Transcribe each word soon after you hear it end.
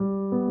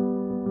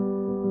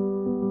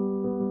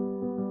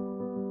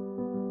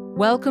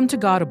Welcome to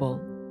Godable,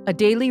 a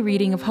daily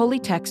reading of holy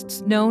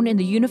texts known in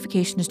the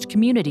Unificationist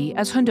community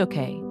as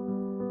Hundoke.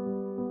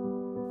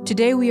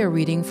 Today we are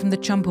reading from the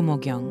Chambumo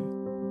Gyeong.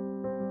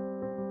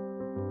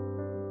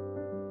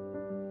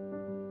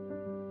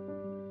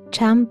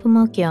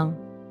 Chambumo Gyeong,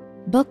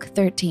 Book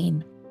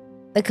 13,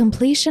 The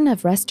Completion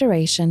of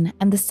Restoration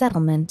and the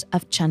Settlement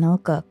of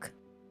Cheon.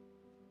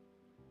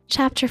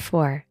 Chapter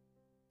 4,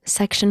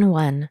 Section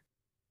 1,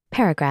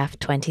 Paragraph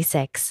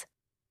 26.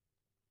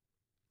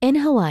 In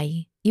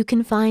Hawaii, you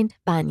can find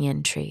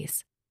banyan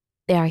trees.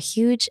 They are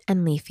huge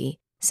and leafy,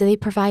 so they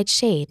provide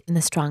shade in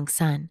the strong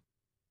sun.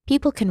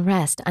 People can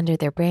rest under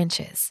their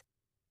branches.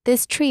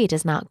 This tree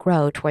does not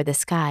grow toward the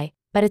sky,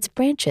 but its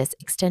branches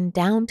extend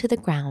down to the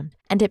ground,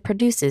 and it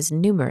produces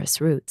numerous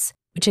roots,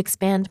 which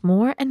expand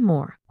more and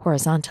more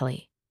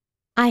horizontally.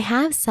 I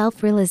have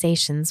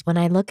self-realizations when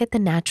I look at the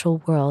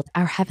natural world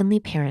our Heavenly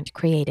Parent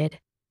created.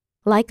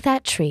 Like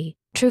that tree,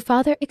 True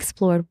Father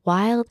explored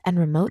wild and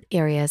remote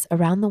areas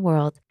around the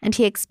world, and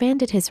he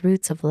expanded his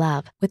roots of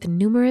love with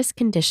numerous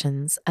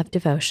conditions of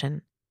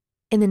devotion.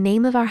 In the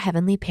name of our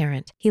Heavenly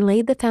Parent, he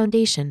laid the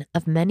foundation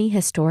of many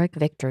historic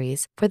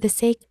victories for the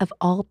sake of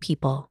all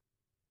people.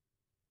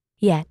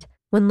 Yet,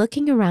 when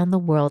looking around the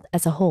world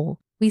as a whole,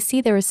 we see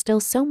there is still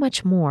so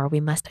much more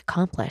we must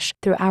accomplish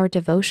through our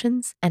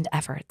devotions and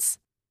efforts.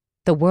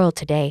 The world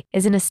today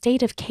is in a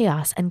state of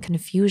chaos and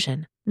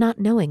confusion, not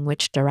knowing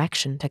which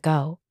direction to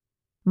go.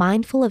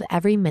 Mindful of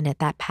every minute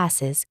that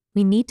passes,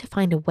 we need to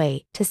find a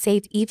way to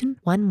save even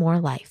one more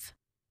life.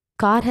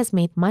 God has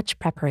made much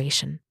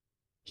preparation.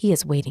 He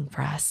is waiting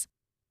for us.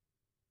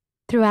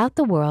 Throughout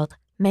the world,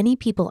 many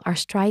people are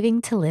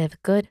striving to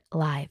live good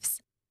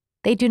lives.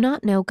 They do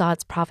not know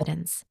God's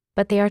providence,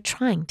 but they are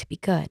trying to be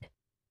good.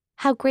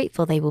 How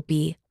grateful they will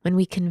be when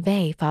we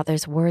convey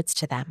Father's words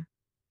to them.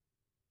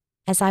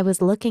 As I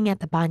was looking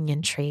at the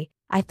banyan tree,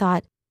 I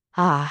thought,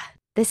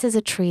 this is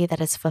a tree that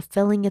is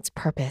fulfilling its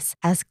purpose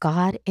as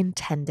God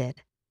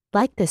intended.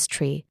 Like this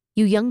tree,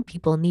 you young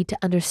people need to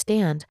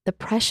understand the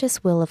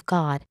precious will of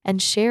God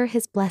and share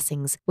His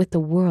blessings with the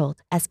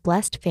world as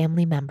blessed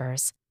family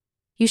members.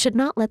 You should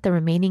not let the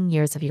remaining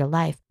years of your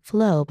life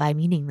flow by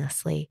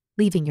meaninglessly,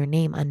 leaving your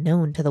name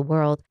unknown to the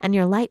world and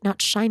your light not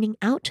shining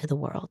out to the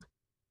world.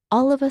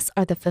 All of us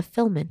are the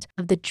fulfillment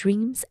of the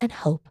dreams and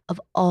hope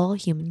of all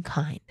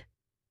humankind.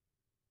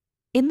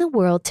 In the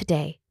world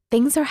today,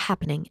 things are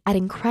happening at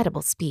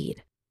incredible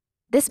speed.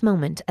 This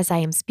moment, as I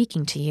am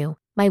speaking to you,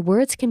 my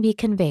words can be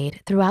conveyed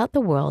throughout the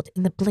world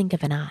in the blink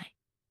of an eye.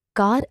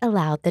 God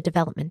allowed the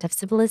development of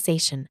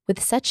civilization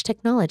with such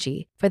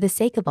technology for the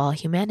sake of all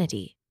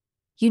humanity.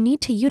 You need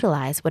to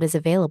utilize what is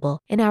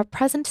available in our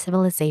present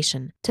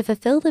civilization to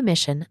fulfill the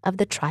mission of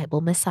the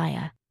tribal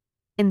Messiah.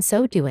 In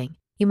so doing,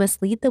 you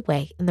must lead the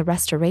way in the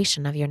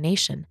restoration of your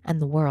nation and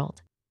the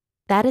world.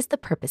 That is the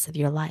purpose of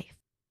your life.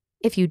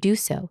 If you do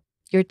so,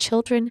 your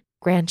children,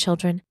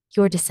 grandchildren,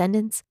 your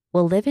descendants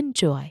will live in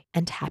joy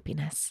and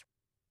happiness.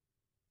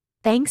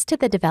 Thanks to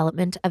the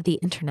development of the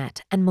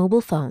internet and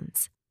mobile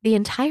phones, the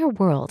entire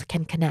world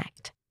can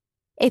connect.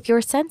 If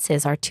your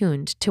senses are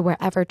tuned to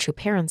wherever true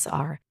parents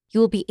are, you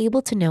will be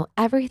able to know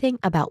everything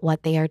about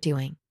what they are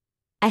doing.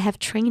 I have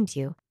trained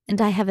you, and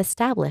I have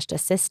established a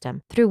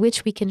system through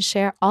which we can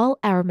share all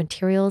our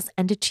materials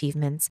and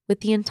achievements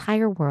with the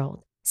entire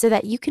world so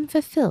that you can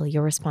fulfill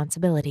your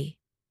responsibility.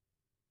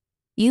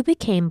 You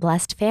became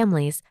blessed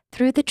families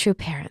through the true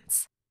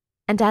parents.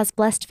 And as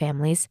blessed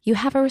families, you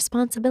have a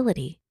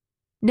responsibility.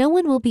 No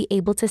one will be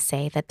able to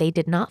say that they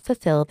did not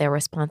fulfill their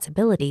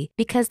responsibility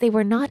because they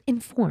were not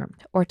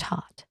informed or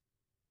taught.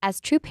 As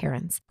true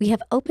parents, we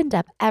have opened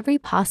up every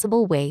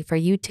possible way for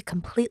you to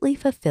completely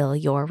fulfill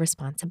your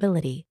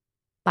responsibility.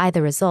 By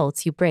the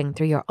results you bring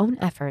through your own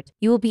effort,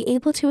 you will be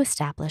able to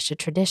establish a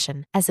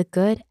tradition as a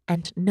good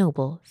and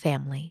noble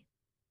family.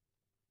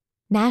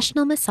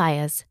 National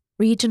messiahs,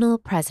 regional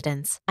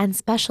presidents, and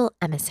special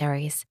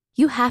emissaries,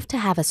 you have to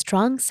have a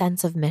strong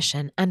sense of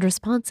mission and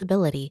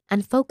responsibility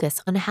and focus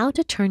on how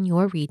to turn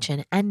your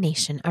region and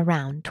nation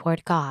around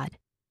toward God.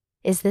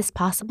 Is this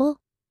possible?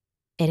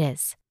 It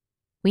is.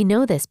 We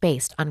know this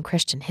based on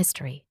Christian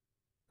history.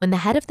 When the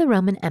head of the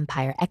Roman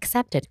Empire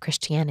accepted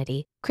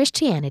Christianity,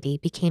 Christianity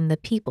became the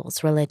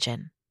people's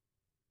religion.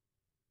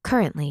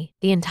 Currently,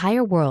 the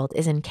entire world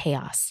is in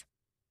chaos.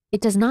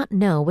 It does not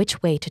know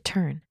which way to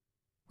turn.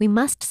 We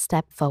must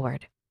step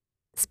forward.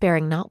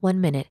 Sparing not 1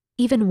 minute,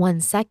 even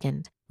 1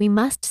 second, we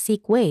must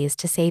seek ways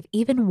to save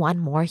even one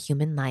more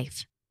human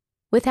life.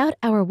 Without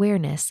our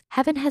awareness,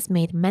 heaven has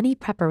made many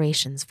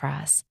preparations for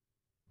us.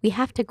 We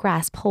have to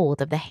grasp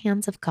hold of the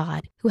hands of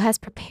God, who has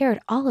prepared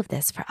all of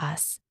this for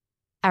us.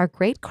 Our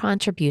great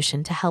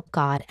contribution to help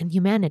God and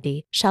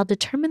humanity shall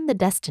determine the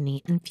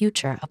destiny and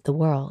future of the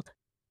world.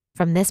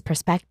 From this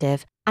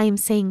perspective, I am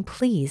saying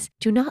please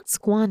do not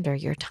squander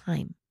your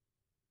time.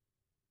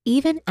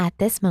 Even at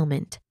this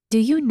moment, do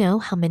you know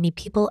how many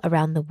people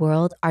around the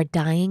world are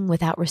dying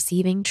without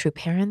receiving true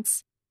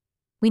parents?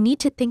 We need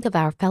to think of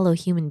our fellow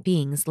human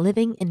beings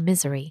living in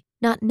misery,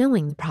 not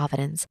knowing the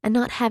providence and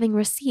not having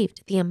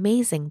received the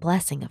amazing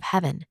blessing of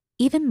heaven,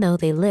 even though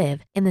they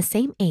live in the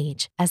same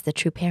age as the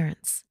true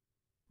parents.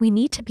 We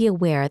need to be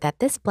aware that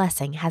this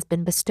blessing has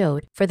been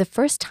bestowed for the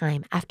first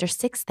time after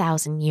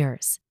 6,000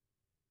 years.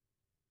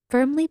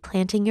 Firmly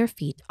planting your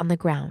feet on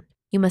the ground,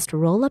 you must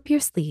roll up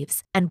your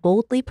sleeves and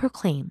boldly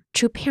proclaim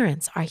true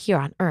parents are here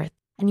on earth,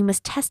 and you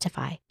must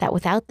testify that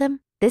without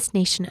them, this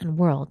nation and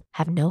world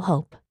have no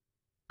hope.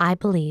 I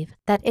believe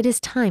that it is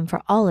time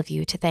for all of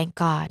you to thank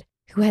God,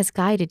 who has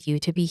guided you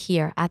to be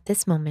here at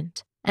this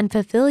moment, and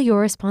fulfill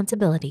your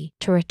responsibility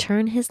to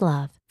return His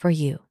love for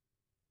you.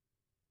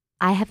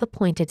 I have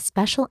appointed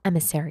special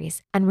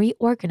emissaries and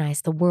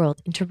reorganized the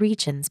world into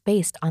regions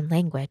based on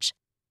language.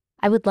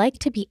 I would like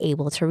to be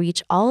able to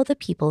reach all the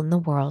people in the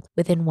world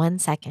within 1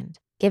 second,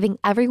 giving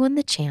everyone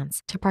the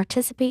chance to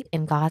participate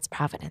in God's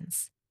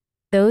providence.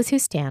 Those who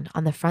stand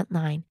on the front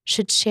line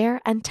should share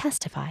and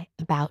testify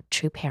about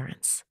true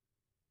parents.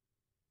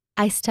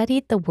 I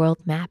studied the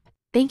world map,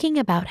 thinking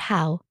about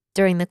how,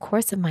 during the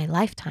course of my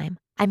lifetime,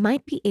 I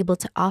might be able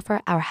to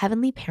offer our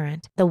Heavenly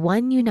Parent the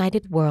one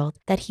united world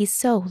that He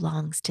so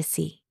longs to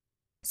see.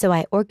 So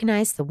I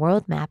organized the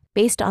world map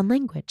based on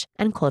language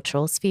and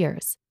cultural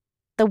spheres.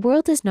 The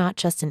world is not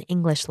just an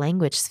English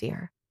language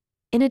sphere.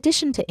 In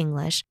addition to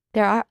English,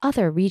 there are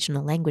other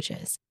regional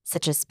languages,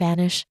 such as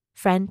Spanish,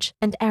 French,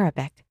 and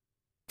Arabic.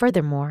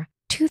 Furthermore,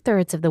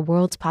 2/3 of the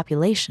world's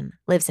population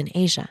lives in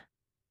Asia.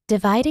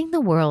 Dividing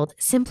the world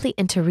simply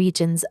into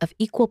regions of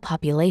equal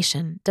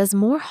population does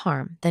more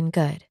harm than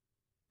good.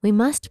 We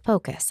must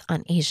focus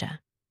on Asia.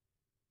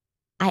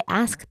 I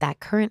ask that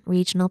current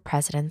regional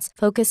presidents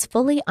focus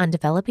fully on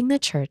developing the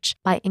church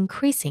by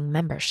increasing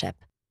membership.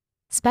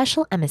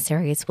 Special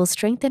emissaries will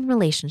strengthen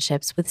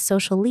relationships with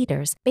social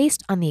leaders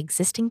based on the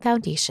existing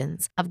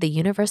foundations of the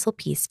Universal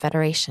Peace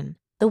Federation,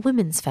 the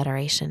Women's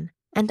Federation,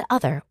 and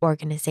other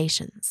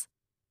organizations.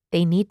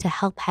 They need to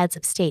help heads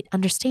of state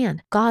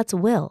understand God's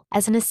will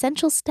as an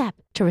essential step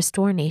to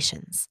restore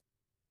nations.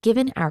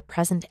 Given our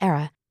present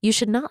era, you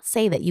should not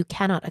say that you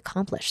cannot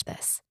accomplish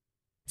this.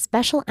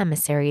 Special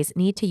emissaries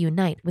need to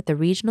unite with the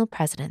regional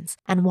presidents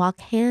and walk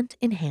hand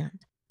in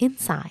hand,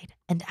 inside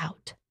and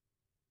out.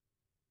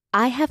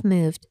 I have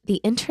moved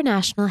the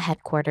international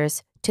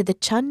headquarters to the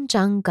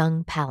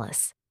Gyeong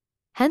Palace.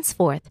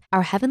 Henceforth,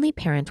 our Heavenly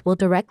Parent will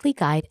directly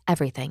guide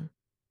everything.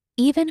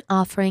 Even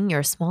offering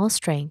your small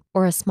strength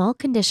or a small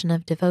condition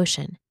of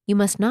devotion, you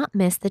must not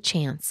miss the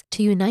chance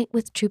to unite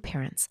with true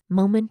parents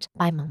moment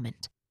by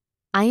moment.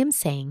 I am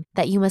saying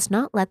that you must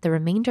not let the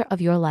remainder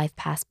of your life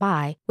pass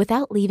by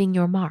without leaving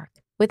your mark,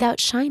 without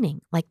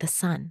shining like the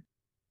sun.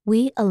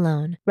 We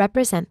alone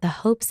represent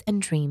the hopes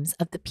and dreams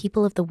of the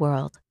people of the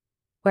world.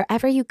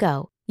 Wherever you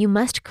go, you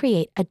must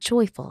create a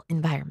joyful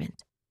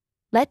environment.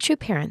 Let true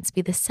parents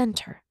be the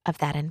center of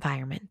that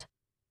environment.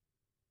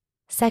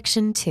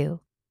 Section 2.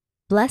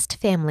 Blessed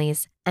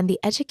Families and the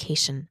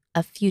Education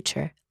of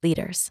Future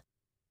Leaders.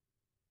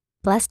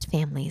 Blessed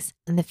Families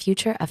and the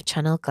Future of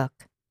Cheon.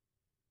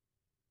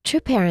 True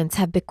parents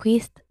have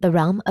bequeathed the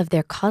realm of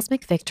their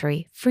cosmic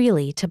victory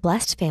freely to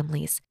blessed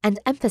families and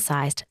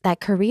emphasized that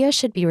Korea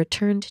should be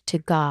returned to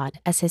God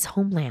as His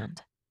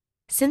homeland.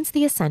 Since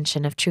the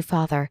ascension of True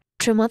Father,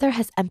 True Mother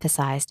has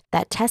emphasized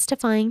that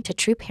testifying to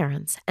true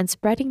parents and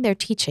spreading their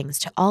teachings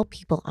to all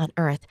people on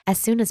earth as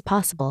soon as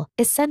possible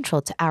is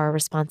central to our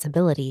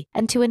responsibility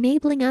and to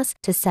enabling us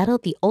to settle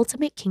the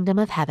ultimate kingdom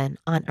of heaven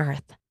on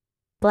earth.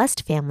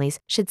 Blessed families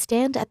should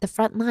stand at the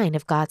front line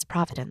of God's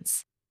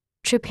providence.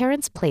 True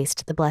parents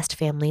placed the blessed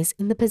families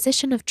in the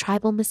position of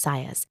tribal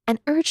messiahs and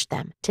urged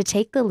them to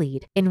take the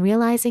lead in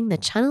realizing the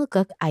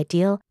Cheon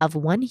ideal of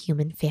one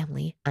human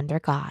family under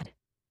God.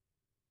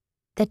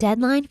 The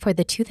deadline for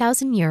the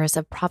 2,000 years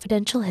of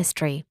providential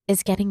history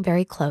is getting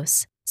very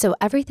close, so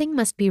everything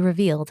must be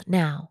revealed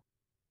now.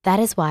 That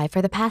is why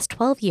for the past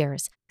 12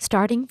 years,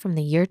 starting from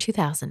the year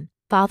 2000,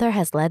 Father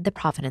has led the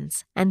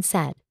providence and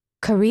said,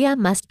 Korea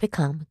must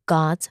become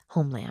God's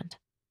homeland.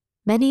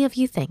 Many of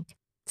you think,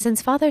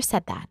 since Father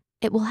said that,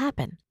 it will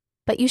happen,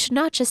 but you should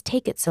not just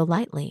take it so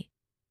lightly.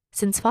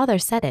 Since Father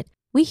said it,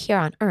 we here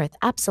on earth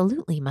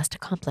absolutely must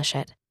accomplish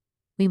it.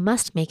 We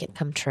must make it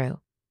come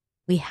true.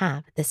 We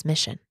have this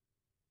mission.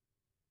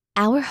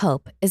 Our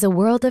hope is a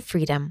world of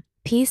freedom,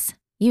 peace,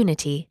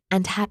 unity,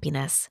 and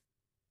happiness.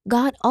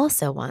 God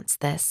also wants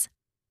this.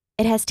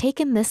 It has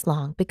taken this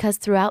long because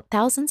throughout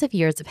thousands of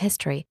years of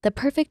history, the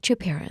perfect true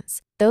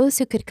parents, those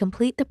who could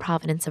complete the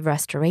providence of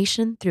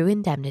restoration through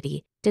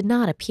indemnity, did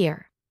not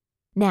appear.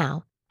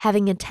 Now,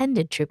 having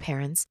attended true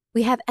parents,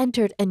 we have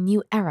entered a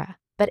new era,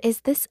 but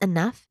is this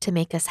enough to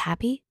make us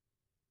happy?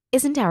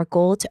 Isn't our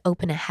goal to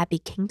open a happy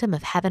kingdom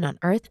of heaven on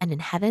earth and in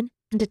heaven,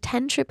 and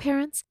attend true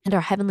parents and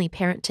our Heavenly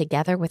Parent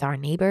together with our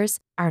neighbors,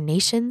 our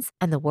nations,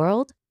 and the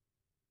world?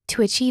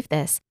 To achieve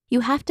this,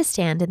 you have to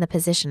stand in the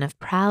position of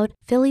proud,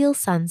 filial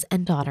sons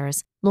and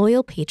daughters,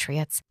 loyal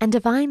patriots, and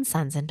divine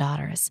sons and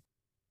daughters.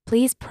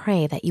 Please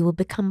pray that you will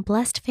become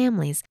blessed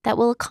families that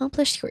will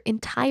accomplish your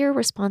entire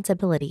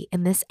responsibility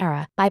in this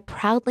era by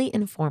proudly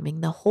informing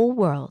the whole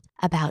world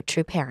about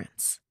true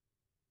parents.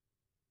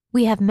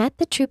 We have met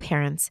the true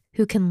parents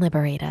who can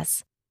liberate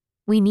us.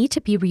 We need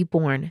to be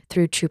reborn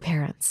through true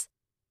parents.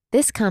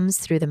 This comes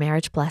through the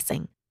marriage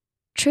blessing.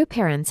 True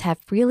parents have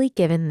freely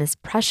given this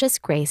precious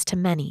grace to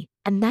many,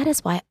 and that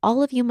is why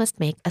all of you must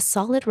make a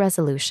solid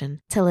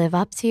resolution to live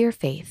up to your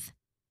faith.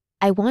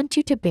 I want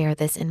you to bear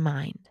this in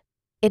mind.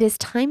 It is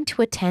time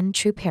to attend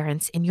true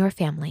parents in your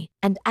family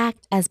and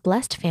act as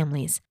blessed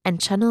families and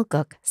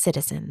Cheon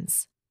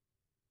citizens.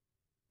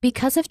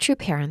 Because of true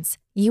parents,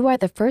 you are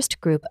the first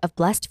group of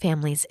blessed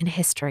families in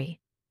history.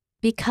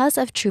 Because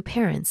of true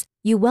parents,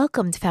 you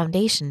welcomed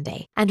Foundation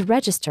Day and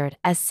registered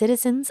as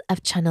citizens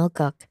of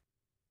Cheon.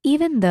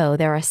 Even though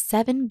there are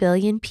 7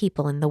 billion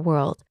people in the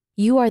world,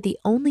 you are the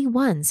only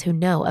ones who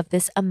know of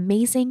this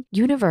amazing,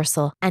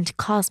 universal, and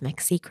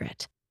cosmic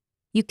secret.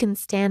 You can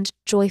stand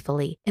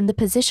joyfully in the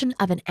position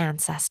of an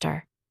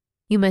ancestor.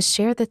 You must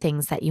share the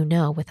things that you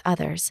know with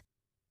others.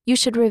 You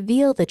should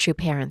reveal the true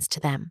parents to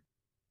them.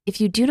 If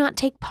you do not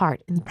take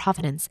part in the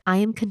providence I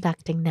am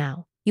conducting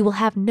now, you will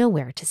have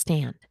nowhere to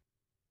stand.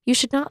 You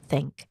should not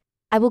think,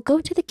 I will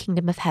go to the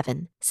kingdom of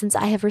heaven since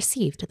I have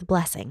received the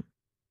blessing.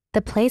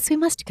 The place we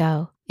must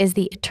go is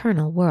the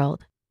eternal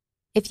world.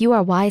 If you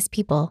are wise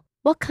people,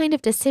 what kind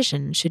of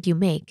decision should you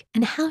make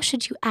and how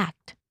should you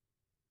act?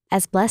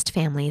 As blessed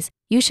families,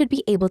 you should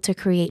be able to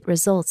create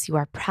results you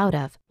are proud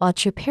of while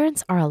true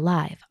parents are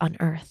alive on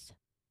earth.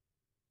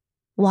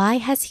 Why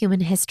has human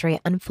history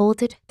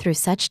unfolded through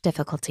such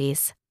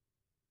difficulties?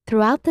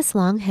 Throughout this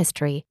long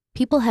history,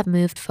 people have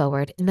moved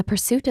forward in the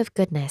pursuit of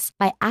goodness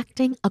by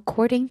acting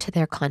according to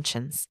their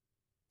conscience.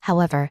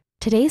 However,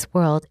 today's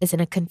world is in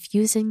a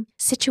confusing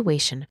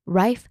situation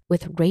rife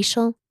with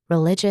racial,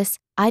 religious,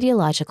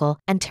 ideological,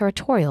 and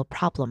territorial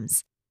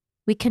problems.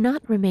 We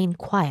cannot remain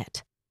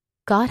quiet.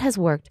 God has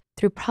worked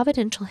through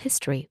providential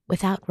history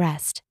without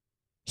rest.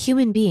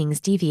 Human beings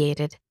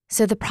deviated,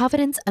 so the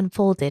providence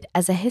unfolded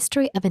as a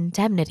history of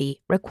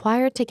indemnity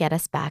required to get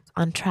us back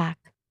on track.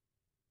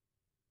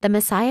 The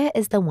Messiah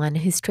is the one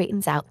who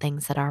straightens out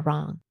things that are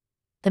wrong.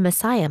 The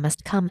Messiah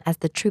must come as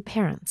the true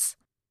parents.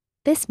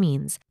 This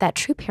means that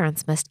true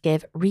parents must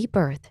give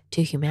rebirth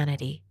to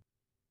humanity.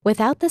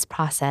 Without this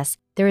process,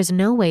 there is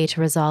no way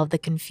to resolve the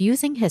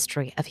confusing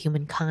history of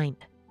humankind.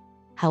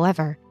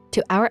 However,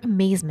 to our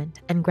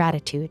amazement and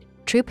gratitude,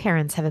 true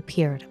parents have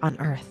appeared on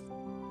earth.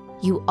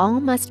 You all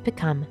must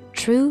become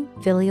true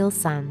filial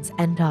sons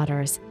and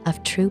daughters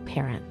of true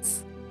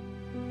parents.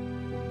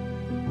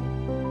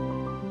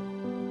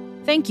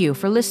 Thank you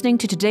for listening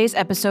to today's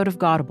episode of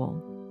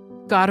Godable.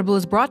 Godable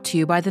is brought to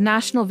you by the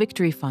National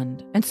Victory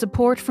Fund and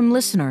support from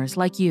listeners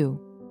like you.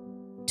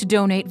 To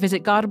donate,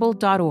 visit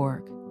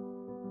godable.org.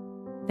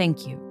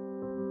 Thank you.